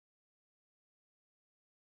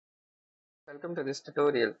Welcome to this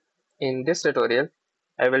tutorial. In this tutorial,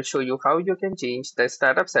 I will show you how you can change the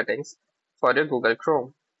startup settings for your Google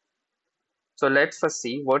Chrome. So let's first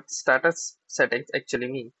see what startup settings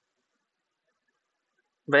actually mean.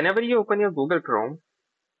 Whenever you open your Google Chrome,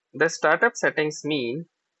 the startup settings mean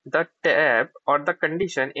the tab or the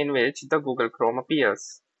condition in which the Google Chrome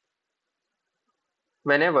appears.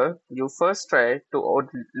 Whenever you first try to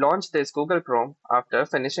launch this Google Chrome after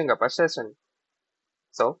finishing up a session.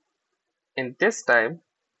 So in this time,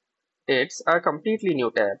 it's a completely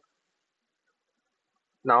new tab.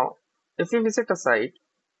 Now, if you visit a site,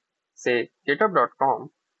 say github.com,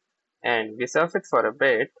 and we surf it for a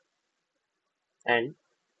bit, and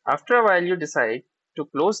after a while you decide to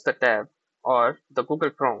close the tab or the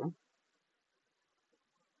Google Chrome,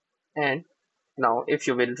 and now if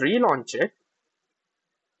you will relaunch it,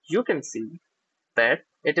 you can see that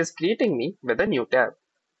it is greeting me with a new tab.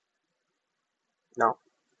 Now,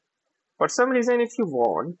 for some reason, if you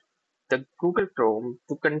want the Google Chrome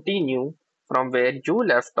to continue from where you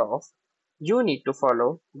left off, you need to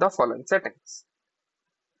follow the following settings.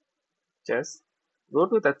 Just go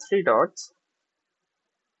to the three dots,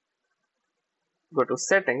 go to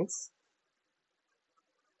settings,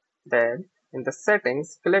 then in the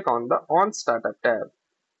settings, click on the On Startup tab.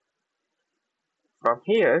 From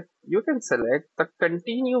here, you can select the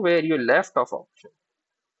Continue where you left off option.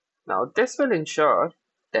 Now this will ensure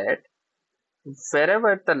that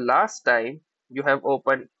wherever the last time you have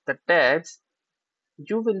opened the tabs,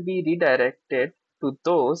 you will be redirected to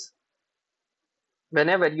those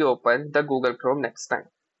whenever you open the Google Chrome next time.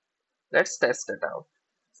 Let's test it out.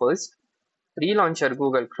 First, relaunch your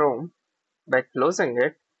Google Chrome by closing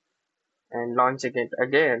it and launching it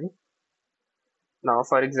again. Now,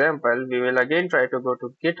 for example, we will again try to go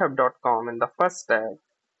to github.com in the first tab.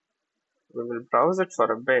 We will browse it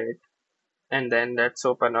for a bit, and then let's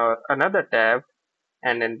open another tab,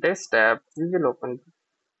 and in this tab we will open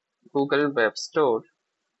Google Web Store.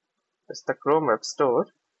 It's the Chrome Web Store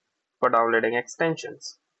for downloading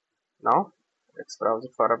extensions. Now let's browse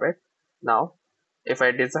it for a bit. Now if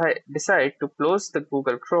I decide to close the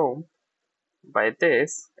Google Chrome by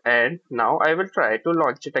this, and now I will try to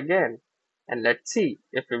launch it again, and let's see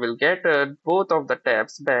if we will get both of the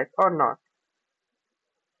tabs back or not.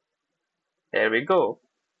 Here we go.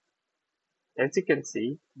 As you can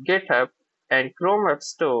see, GitHub and Chrome Web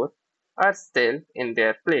Store are still in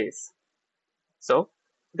their place. So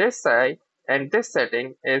this site and this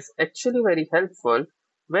setting is actually very helpful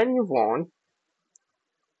when you want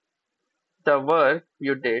the work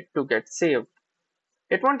you did to get saved.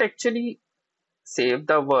 It won't actually save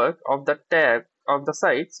the work of the tab of the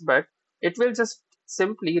sites, but it will just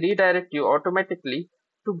simply redirect you automatically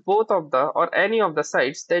to both of the or any of the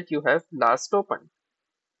sites that you have last opened.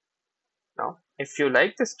 Now, if you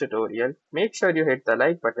like this tutorial, make sure you hit the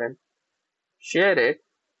like button, share it,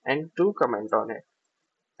 and do comment on it.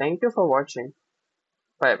 Thank you for watching.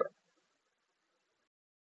 Bye bye.